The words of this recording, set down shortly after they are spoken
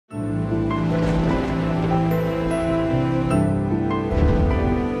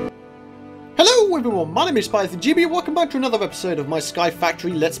everyone, my name is PythonGB and welcome back to another episode of my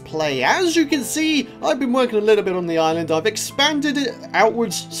SkyFactory Let's Play. As you can see, I've been working a little bit on the island. I've expanded it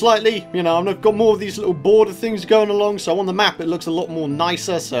outwards slightly, and I've got more of these little border things going along, so on the map it looks a lot more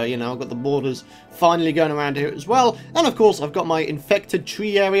nicer, so I've got the borders finally going around here as well. And of course I've got my infected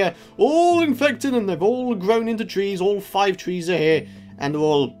tree area, all infected, and they've all grown into trees. All 5 trees are here, and they're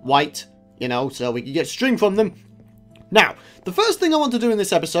all white, so we can get string from them. Now, the first thing I want to do in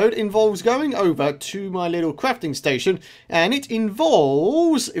this episode involves going over to my little crafting station, and it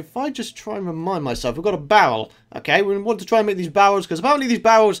involves, if I just try and remind myself, we've got a barrel, okay? We want to try and make these barrels, because apparently these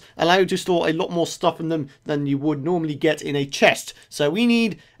barrels allow you to store a lot more stuff in them than you would normally get in a chest. So we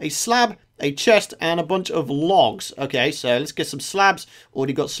need a slab, a chest, and a bunch of logs. Okay, so let's get some slabs.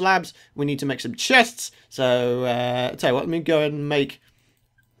 Already got slabs. We need to make some chests. So, I'll tell you what, let me go ahead and make...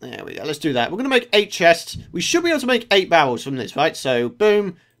 There we go, let's do that. We're going to make 8 chests. We should be able to make 8 barrels from this, right? So,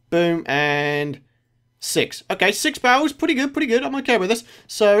 boom, boom, and 6. Okay, 6 barrels, pretty good, pretty good. I'm okay with this.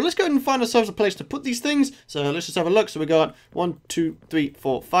 So, let's go ahead and find ourselves a place to put these things. So, let's just have a look. So, we got 1, 2, 3,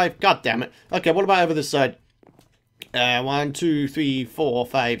 4, 5. God damn it. Okay, what about over this side? 1, 2, 3, 4,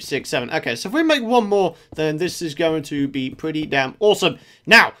 5, 6, 7. Okay, so if we make one more, then this is going to be pretty damn awesome.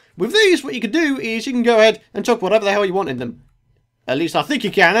 Now, with these, what you can do is you can go ahead and chuck whatever the hell you want in them. At least I think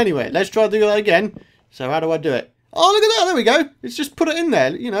you can anyway. Let's try to do that again. So how do I do it? Oh, look at that. There we go. Let's just put it in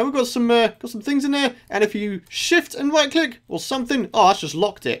there. We've got some things in there. And if you shift and right click or something. Oh, that's just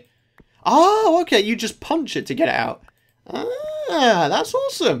locked it. Oh, okay. You just punch it to get it out. Ah, that's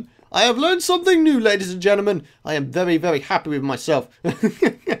awesome. I have learned something new, ladies and gentlemen. I am very, very happy with myself.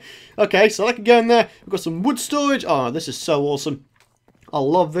 Okay, so I can go in there. We've got some wood storage. Oh, this is so awesome. I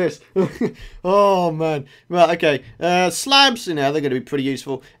love this. Oh, man. Right, okay. Slabs, they're going to be pretty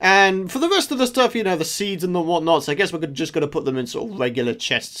useful. And for the rest of the stuff, the seeds and the whatnots, I guess we're just going to put them in sort of regular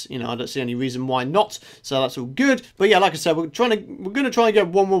chests. I don't see any reason why not. So that's all good. But yeah, like I said, we're going to try and get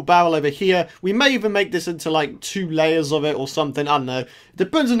one more barrel over here. We may even make this into like 2 layers of it or something. I don't know. It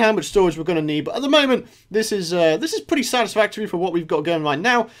depends on how much storage we're going to need. But at the moment, this is pretty satisfactory for what we've got going right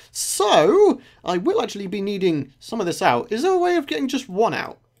now. So I will actually be needing some of this out. Is there a way of getting just one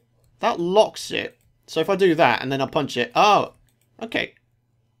out? That locks it. So if I do that and then I punch it. Oh, okay.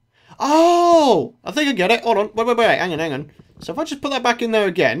 Oh, I think I get it. Hold on. Wait. Hang on. So if I just put that back in there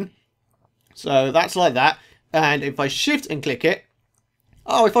again. So that's like that. And if I shift and click it.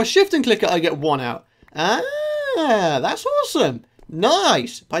 Oh, if I shift and click it, I get one out. Ah, that's awesome.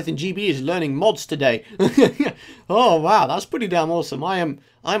 Nice. PythonGB is learning mods today. Oh, wow. That's pretty damn awesome. I'm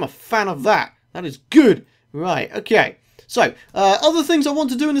a fan of that. That is good. Right, okay. So, other things I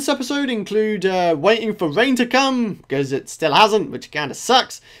want to do in this episode include waiting for rain to come, because it still hasn't, which kind of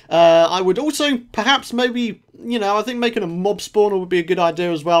sucks. I would also perhaps maybe, I think making a mob spawner would be a good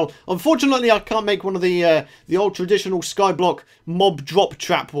idea as well. Unfortunately, I can't make one of the old traditional skyblock mob drop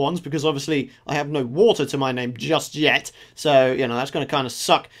trap ones, because obviously I have no water to my name just yet. So, that's going to kind of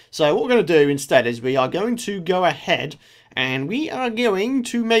suck. So, what we're going to do instead is we are going to go ahead and we are going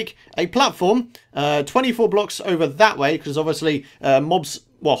to make a platform 24 blocks over that way, because obviously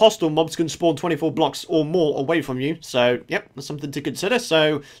hostile mobs can spawn 24 blocks or more away from you. So, yep, that's something to consider.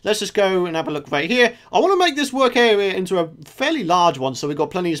 So, let's just go and have a look right here. I want to make this work area into a fairly large one, so we've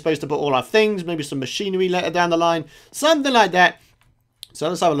got plenty of space to put all our things, maybe some machinery later down the line, something like that. So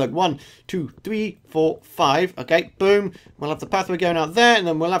let's have a look. 1, 2, 3, 4, 5. Okay, boom. We'll have the pathway going out there, and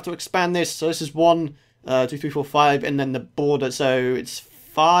then we'll have to expand this. So this is 1, 2, 3, 4, 5, and then the border, so it's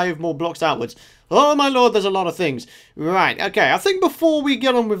 5 more blocks outwards. Oh my lord, there's a lot of things. Right, okay, I think before we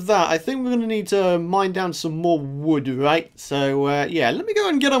get on with that, I think we're going to need to mine down some more wood, right? So, yeah, let me go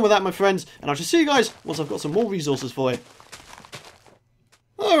and get on with that, my friends, and I shall see you guys once I've got some more resources for you.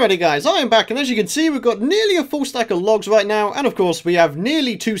 Alrighty guys, I am back, and as you can see, we've got nearly a full stack of logs right now, and of course we have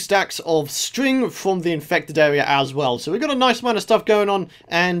nearly 2 stacks of string from the infected area as well. So we've got a nice amount of stuff going on,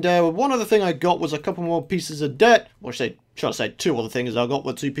 and one other thing I got was a couple more pieces of dirt. Or should I say 2 other things I got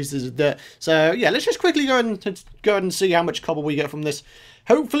were 2 pieces of dirt. So yeah, let's just quickly go ahead and see how much cobble we get from this.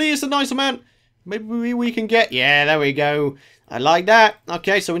 Hopefully it's a nice amount. Maybe we can get... Yeah, there we go. I like that.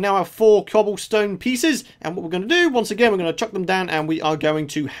 Okay, so we now have 4 cobblestone pieces. And what we're going to do, once again, we're going to chuck them down. And we are going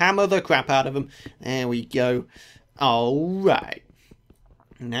to hammer the crap out of them. There we go. Alright.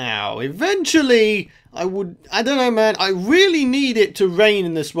 Now, eventually, I don't know, man. I really need it to rain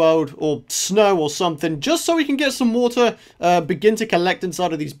in this world. Or snow or something. Just so we can get some water begin to collect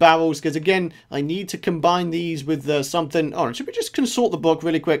inside of these barrels. Because, again, I need to combine these with something. Oh, should we just consult the book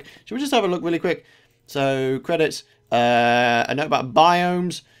really quick? Should we just have a look really quick? So, credits. A note about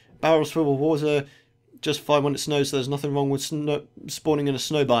biomes. Barrels full of water. just fine when it snows, so there's nothing wrong with spawning in a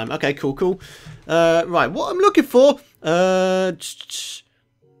snow biome. Okay, cool, cool. Right, what I'm looking for...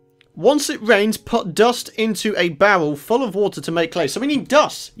 once it rains, put dust into a barrel full of water to make clay. So we need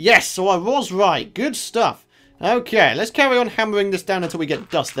dust. Yes, so I was right. Good stuff. Okay, let's carry on hammering this down until we get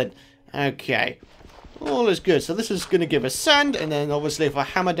dust then. Okay. All is good. So this is going to give us sand, and then obviously if I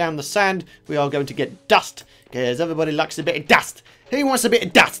hammer down the sand, we are going to get dust. Because everybody likes a bit of dust. Who wants a bit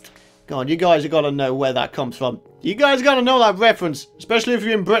of dust? God, you guys have got to know where that comes from. You guys got to know that reference. Especially if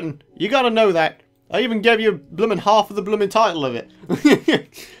you're in Britain. You got to know that. I even gave you blooming half of the blooming title of it.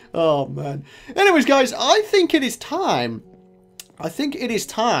 Oh, man. Anyways, guys, I think it is time. I think it is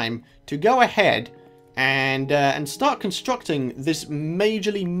time to go ahead and start constructing this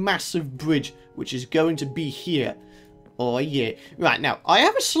majorly massive bridge, which is going to be here. Oh, yeah. Right, now, I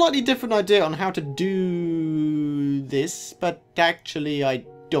have a slightly different idea on how to do this, but actually I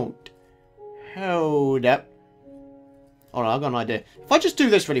don't. Hold up. Hold on, I've got an idea. If I just do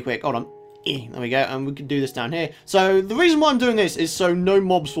this really quick, hold on. There we go, and we can do this down here. So the reason why I'm doing this is so no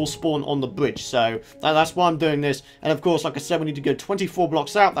mobs will spawn on the bridge. So that's why I'm doing this. And of course, like I said, we need to go 24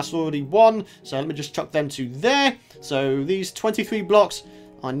 blocks out. That's already one. So let me just chuck them to there. So these 23 blocks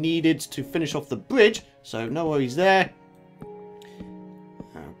are needed to finish off the bridge. So no worries there.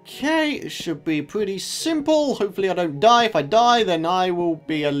 Okay, it should be pretty simple. Hopefully I don't die. If I die, then I will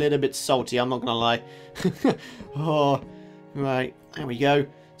be a little bit salty. I'm not going to lie. Oh, right. There we go.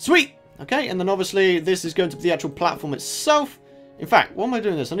 Sweet. Okay, and then obviously this is going to be the actual platform itself. In fact, why am I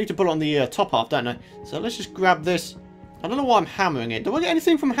doing this? I need to put it on the top half, don't I? So let's just grab this. I don't know why I'm hammering it. Do I get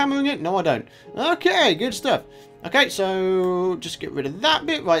anything from hammering it? No, I don't. Okay, good stuff. Okay, so just get rid of that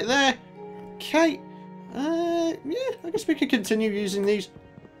bit right there. Okay. Yeah, I guess we can continue using these.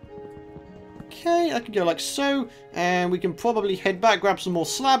 Okay, I can go like so, and we can probably head back, grab some more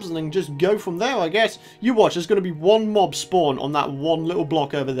slabs, and then just go from there, I guess. You watch, there's going to be one mob spawn on that one little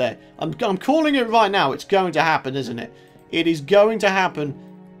block over there. I'm calling it right now. It's going to happen, isn't it? It is going to happen.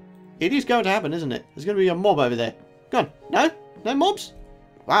 It is going to happen, isn't it? There's going to be a mob over there. Go on. No? No mobs?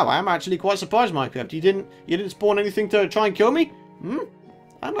 Wow, I'm actually quite surprised, Minecraft. You didn't spawn anything to try and kill me?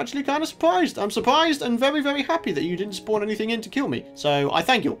 I'm actually kind of surprised. I'm surprised and very, very happy that you didn't spawn anything in to kill me. So, I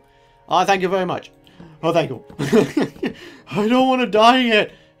thank you. I thank you very much. Oh, thank you. I don't want to die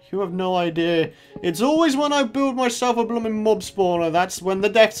yet. You have no idea. It's always when I build myself a blooming mob spawner, that's when the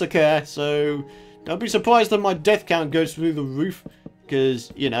deaths occur. So, don't be surprised that my death count goes through the roof.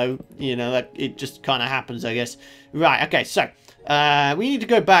 Because, you know, that it just kind of happens, I guess. Right, okay, so, we need to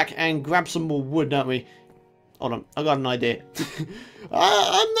go back and grab some more wood, don't we? Hold on, I got an idea.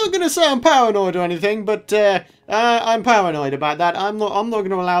 I'm not going to say I'm paranoid or anything, but I'm paranoid about that. I'm not going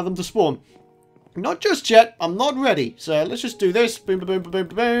to allow them to spawn. Not just yet. I'm not ready. So let's just do this. Boom, boom, boom, boom,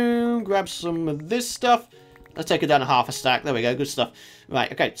 boom. Grab some of this stuff. Let's take it down to half a stack. There we go. Good stuff.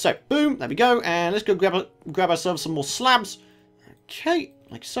 Right. Okay. So boom. There we go. And let's go grab ourselves some more slabs. Okay.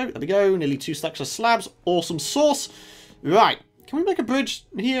 Like so. There we go. Nearly 2 stacks of slabs. Awesome sauce. Right. Can we make a bridge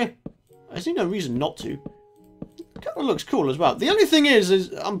here? I see no reason not to. Kind of looks cool as well. The only thing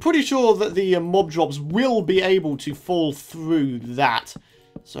is I'm pretty sure that the mob drops will be able to fall through that.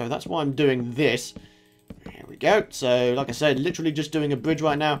 So that's why I'm doing this. There we go. So, like I said, literally just doing a bridge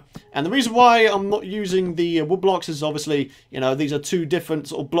right now. And the reason why I'm not using the wood blocks is obviously, you know, these are 2 different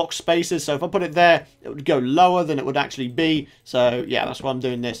sort of block spaces. So if I put it there, it would go lower than it would actually be. So, yeah, that's why I'm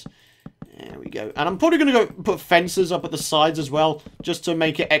doing this. There we go. And I'm probably going to go put fences up at the sides as well, just to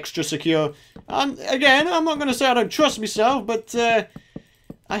make it extra secure. Again, I'm not going to say I don't trust myself, but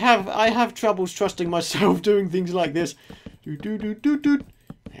I have troubles trusting myself doing things like this.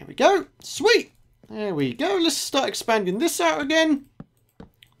 There we go. Sweet. There we go. Let's start expanding this out again.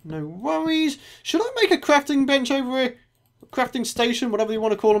 No worries. Should I make a crafting bench over here? A crafting station, whatever you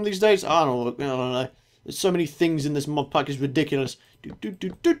want to call them these days? I don't know. There's so many things in this mod pack, it's ridiculous.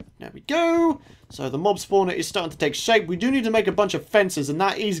 There we go. So the mob spawner is starting to take shape. We do need to make a bunch of fences, and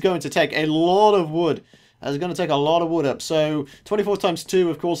that is going to take a lot of wood. That's going to take a lot of wood up. So 24 times 2,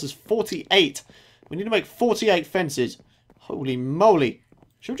 of course, is 48. We need to make 48 fences. Holy moly.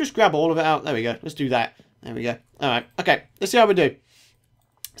 Should we just grab all of it out? There we go. Let's do that. There we go. Alright. Okay. Let's see how we do.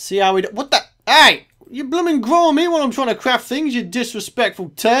 See how we do. What the? Hey! You blooming grow me while I'm trying to craft things, you disrespectful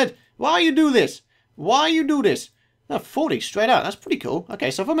turd. Why you do this? Why you do this? No, 40 straight out. That's pretty cool.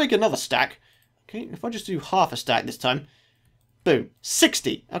 Okay, so if I make another stack. Okay, if I just do half a stack this time. Boom.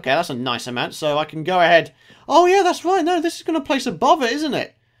 60. Okay, that's a nice amount. So I can go ahead. Oh, yeah, that's right. No, this is going to place above it, isn't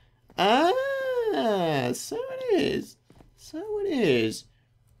it? Ah, so it is. So it is.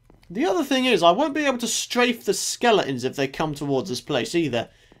 The other thing is, I won't be able to strafe the skeletons if they come towards this place either.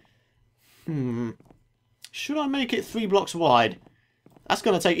 Should I make it 3 blocks wide? That's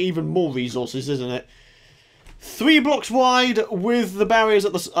going to take even more resources, isn't it? 3 blocks wide with the barriers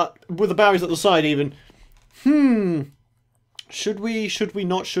at the side even. Should we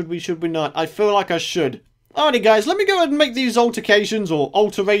not? Should we not? I feel like I should. Alrighty guys, let me go ahead and make these alterations or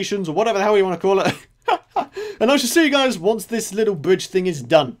whatever the hell you want to call it. And I shall see you guys once this little bridge thing is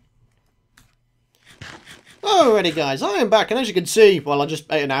done. Alrighty guys, I am back, and as you can see, well, I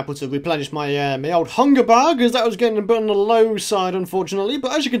just ate an apple to replenish my my old hunger bar, because that was getting a bit on the low side, unfortunately.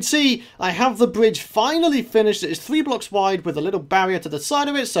 But as you can see, I have the bridge finally finished. It is 3 blocks wide with a little barrier to the side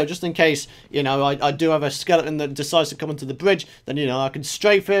of it, so just in case, you know, I do have a skeleton that decides to come onto the bridge, then, you know, I can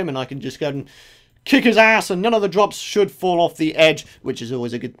strafe him, and I can just go and kick his ass, and none of the drops should fall off the edge, which is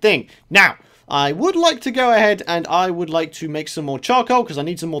always a good thing. Now, I would like to go ahead and I would like to make some more charcoal because I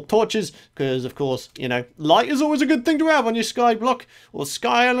need some more torches because, of course, you know, light is always a good thing to have on your sky block or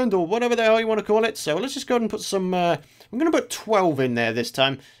sky island or whatever the hell you want to call it. So let's just go ahead and put some, I'm going to put 12 in there this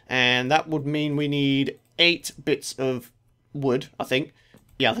time, and that would mean we need 8 bits of wood, I think.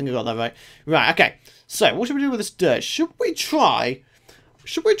 Yeah, I think I got that right. Right, okay. So what should we do with this dirt? Should we try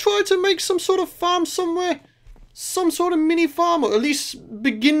to make some sort of farm somewhere? Some sort of mini farm, or at least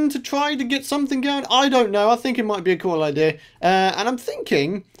begin to try to get something going. I don't know. I think it might be a cool idea. And I'm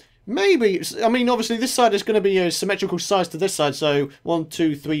thinking maybe, I mean, obviously this side is going to be a symmetrical size to this side. So 1,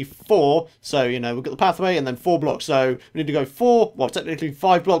 2, 3, 4. So, you know, we've got the pathway and then 4 blocks. So we need to go 4, well, technically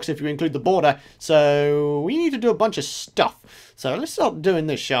 5 blocks if you include the border. So we need to do a bunch of stuff. So let's start doing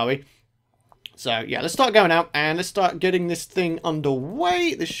this, shall we? So, yeah, let's start going out, and let's start getting this thing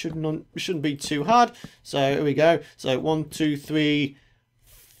underway. This shouldn't be too hard. So, here we go. So, 1, 2, 3,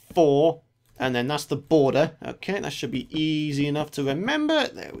 4. And then that's the border. Okay, that should be easy enough to remember.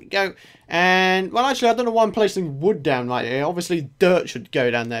 There we go. And, well, actually, I don't know why I'm placing wood down right here. Obviously, dirt should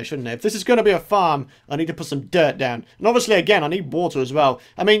go down there, shouldn't it? If this is going to be a farm, I need to put some dirt down. And obviously, again, I need water as well.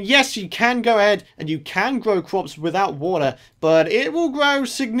 I mean, yes, you can go ahead and you can grow crops without water, but it will grow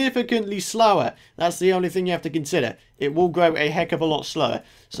significantly slower. That's the only thing you have to consider. It will grow a heck of a lot slower.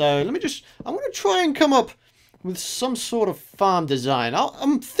 So, let me just, I'm going to try and come up with some sort of farm design.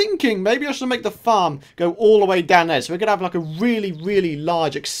 I'm thinking maybe I should make the farm go all the way down there. So we're going to have like a really, really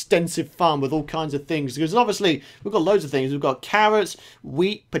large, extensive farm with all kinds of things. Because obviously, we've got loads of things. We've got carrots,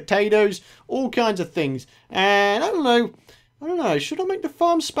 wheat, potatoes, all kinds of things. And I don't know. Should I make the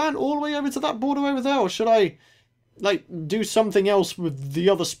farm span all the way over to that border over there? Or should I, like, do something else with the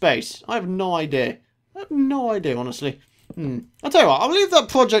other space? I have no idea. I have no idea, honestly. I'll tell you what, I'll leave that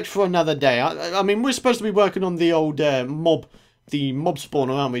project for another day. I mean, we're supposed to be working on the old mob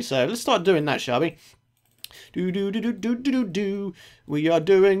spawner, aren't we? So let's start doing that, shall we? We are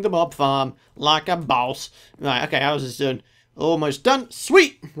doing the mob farm like a boss. Right, okay, how's this doing? Almost done.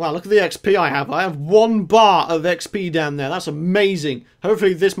 Sweet! Wow, look at the XP I have. I have 1 bar of XP down there. That's amazing.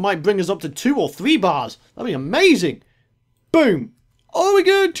 Hopefully this might bring us up to 2 or 3 bars. That'd be amazing. Boom. Oh my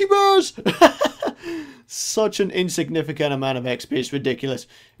god, 2 bars! Such an insignificant amount of XP. It's ridiculous.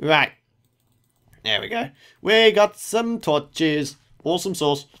 Right. There we go. We got some torches. Awesome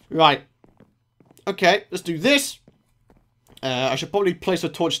sauce. Right. Okay, let's do this. I should probably place a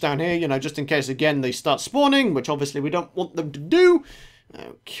torch down here, you know, just in case, again, they start spawning, which obviously we don't want them to do.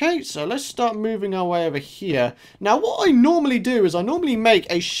 Okay, so let's start moving our way over here. Now, what I normally do is I normally make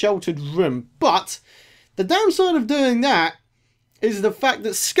a sheltered room, but the downside of doing that is the fact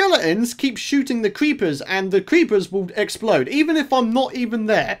that skeletons keep shooting the creepers, and the creepers will explode. Even if I'm not even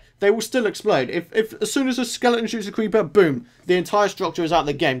there, they will still explode. If as soon as a skeleton shoots a creeper, boom, the entire structure is out of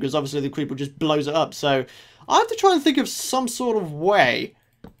the game, because obviously the creeper just blows it up. So I have to try and think of some sort of way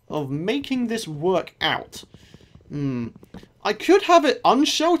of making this work out. I could have it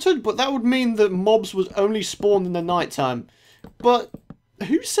unsheltered, but that would mean that mobs would only spawn in the nighttime. But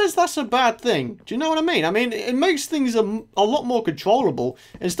who says that's a bad thing? Do you know what I mean? I mean, it makes things a lot more controllable.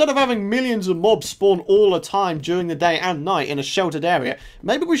 Instead of having millions of mobs spawn all the time during the day and night in a sheltered area,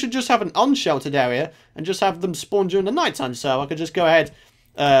 maybe we should just have an unsheltered area and just have them spawn during the nighttime. So I could just go ahead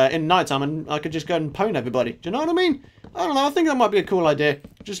in nighttime and I could just go and pwn everybody. Do you know what I mean? I don't know. I think that might be a cool idea.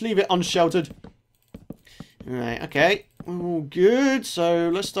 Just leave it unsheltered. Right, okay. All good. So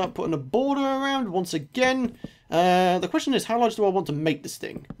let's start putting a border around once again. The question is, how large do I want to make this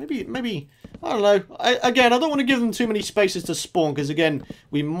thing? Maybe, I don't know. Again, I don't want to give them too many spaces to spawn, because again,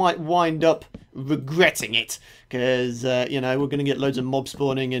 we might wind up regretting it. Because, you know, we're going to get loads of mobs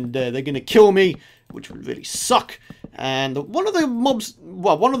spawning and they're going to kill me, which would really suck. And one of the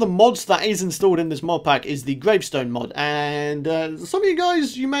mods that is installed in this mod pack is the gravestone mod. And some of you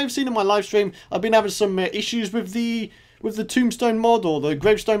guys, you may have seen in my live stream, I've been having some issues with the with the tombstone mod or the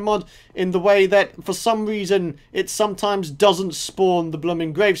gravestone mod in the way that for some reason it sometimes doesn't spawn the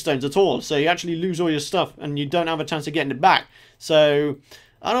blooming gravestones at all. So you actually lose all your stuff and you don't have a chance of getting it back. So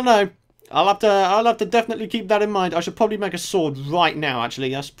I don't know. I'll have to definitely keep that in mind. I should probably make a sword right now, actually.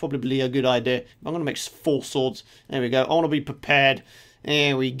 That's probably a good idea. I'm going to make 4 swords. There we go. I want to be prepared.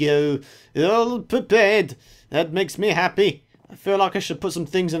 There we go. All prepared. That makes me happy. I feel like I should put some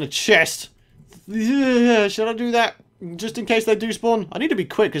things in a chest. Should I do that? Just in case they do spawn? I need to be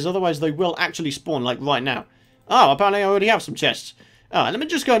quick, because otherwise they will actually spawn, like right now. Oh, apparently I already have some chests. Alright, let me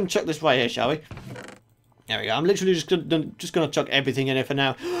just go ahead and chuck this right here, shall we? There we go. I'm literally just going to chuck everything in here for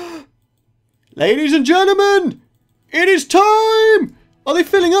now. Ladies and gentlemen, it is time! Are they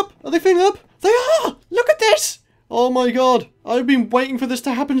filling up? Are they filling up? They are! Look at this! Oh my god, I've been waiting for this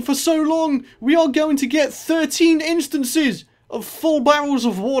to happen for so long. We are going to get 13 instances of full barrels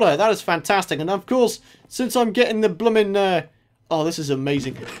of water. That is fantastic. And of course, since I'm getting the blooming... oh, this is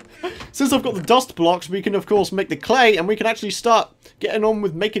amazing. Since I've got the dust blocks, we can of course make the clay and we can actually start getting on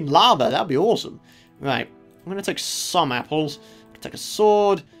with making lava. That'd be awesome. Right, I'm going to take some apples. Take a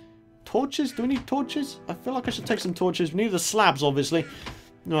sword. Torches? Do we need torches? I feel like I should take some torches. We need the slabs, obviously.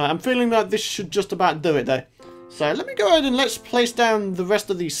 Right, I'm feeling that this should just about do it, though. So let me go ahead and let's place down the rest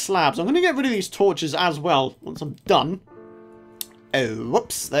of these slabs. I'm going to get rid of these torches as well once I'm done. Oh,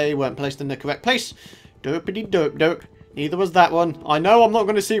 whoops. They weren't placed in the correct place. Dopey dope dope. Neither was that one. I know I'm not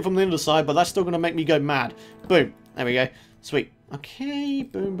going to see it from the other side, but that's still going to make me go mad. Boom. There we go. Sweet. Okay.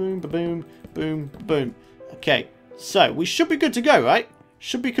 Boom, boom, boom, boom, boom. Okay. So we should be good to go, right?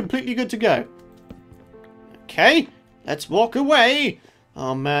 Should be completely good to go. Okay, let's walk away.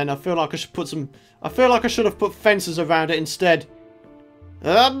 Oh man, I feel like I should put some... I feel like I should have put fences around it instead.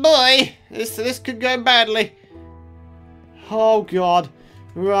 Oh boy, this could go badly. Oh god.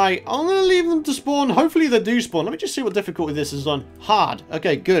 Right, I'm going to leave them to spawn. Hopefully they do spawn. Let me just see what difficulty this is on. Hard.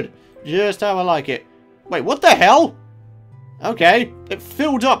 Okay, good. Just how I like it. Wait, what the hell? Okay, it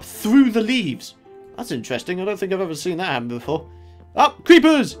filled up through the leaves. That's interesting. I don't think I've ever seen that happen before. Oh,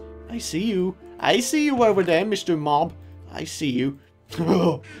 creepers! I see you. I see you over there, Mr. Mob. I see you.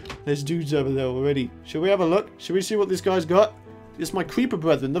 Oh, there's dudes over there already. Shall we have a look? Shall we see what this guy's got? It's my creeper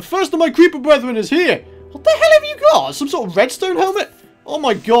brethren. The first of my creeper brethren is here. What the hell have you got? Some sort of redstone helmet? Oh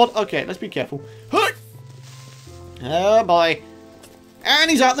my god. Okay, let's be careful. Oh boy. And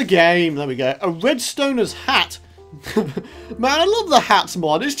he's out the game. There we go. A redstoner's hat. Man, I love the hats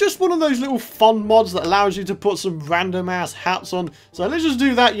mod. It's just one of those little fun mods that allows you to put some random ass hats on. So let's just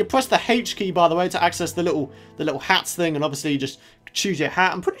do that. You press the H key, by the way, to access the little hats thing, and obviously you just choose your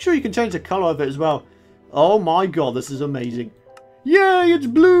hat. I'm pretty sure you can change the color of it as well. Oh my god, this is amazing. Yay, it's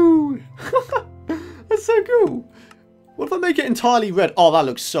blue. That's so cool. What if I make it entirely red? Oh, that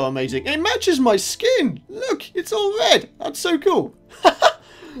looks so amazing. It matches my skin. Look, it's all red. That's so cool.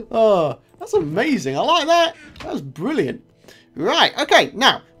 Oh, that's amazing. I like that. That's brilliant. Right, okay.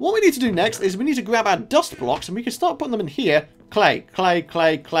 Now, what we need to do next is we need to grab our dust blocks and we can start putting them in here. Clay, clay,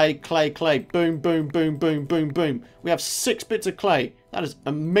 clay, clay, clay, clay. Boom, boom, boom, boom, boom, boom. We have 6 bits of clay. That is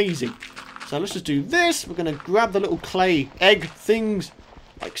amazing. So let's just do this. We're going to grab the little clay egg things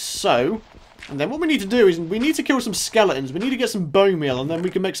like so. And then what we need to do is we need to kill some skeletons. We need to get some bone meal, and then we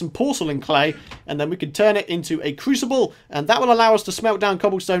can make some porcelain clay, and then we can turn it into a crucible, and that will allow us to smelt down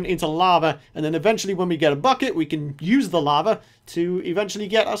cobblestone into lava, and then eventually when we get a bucket, we can use the lava to eventually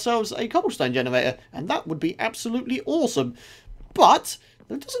get ourselves a cobblestone generator, and that would be absolutely awesome. But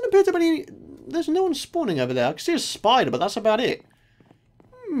there doesn't appear to be any... There's no one spawning over there. I can see a spider, but that's about it.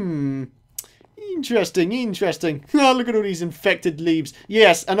 Interesting, interesting. Oh, look at all these infected leaves.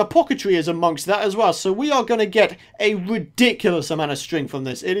 Yes, and apothecary is amongst that as well. So we are going to get a ridiculous amount of string from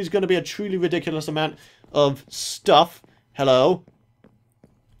this. It is going to be a truly ridiculous amount of stuff. Hello.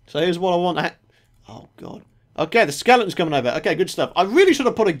 So here's what I want. Oh, God. Okay, the skeleton's coming over. Okay, good stuff. I really should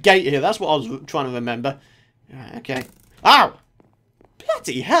have put a gate here. That's what I was trying to remember. Right, okay. Ow!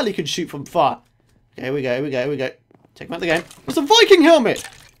 Bloody hell, he can shoot from far. Okay, here we go, here we go, here we go. Take him out the game. It's a Viking helmet!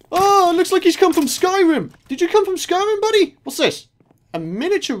 Oh, it looks like he's come from Skyrim. Did you come from Skyrim, buddy? What's this? A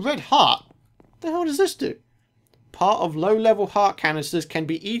miniature red heart. What the hell does this do? Part of low-level heart canisters can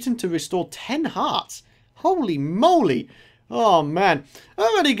be eaten to restore 10 hearts. Holy moly. Oh, man.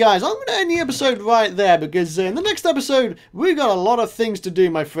 Alrighty, guys. I'm going to end the episode right there because in the next episode, we've got a lot of things to do,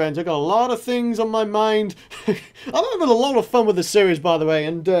 my friends. I've got a lot of things on my mind. I'm having a lot of fun with the series, by the way,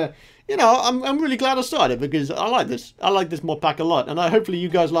 and... you know, I'm really glad I started, because I like this. I like this mod pack a lot, and hopefully you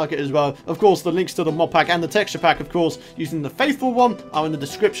guys like it as well. Of course, the links to the mod pack and the texture pack, of course, using the Faithful one, are in the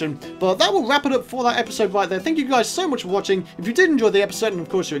description. But that will wrap it up for that episode right there. Thank you guys so much for watching. If you did enjoy the episode, and of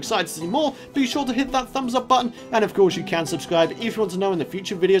course you're excited to see more, be sure to hit that thumbs up button, and of course you can subscribe if you want to know when the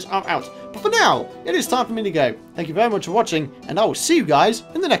future videos are out. But for now, it is time for me to go. Thank you very much for watching, and I will see you guys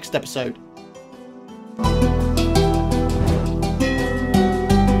in the next episode.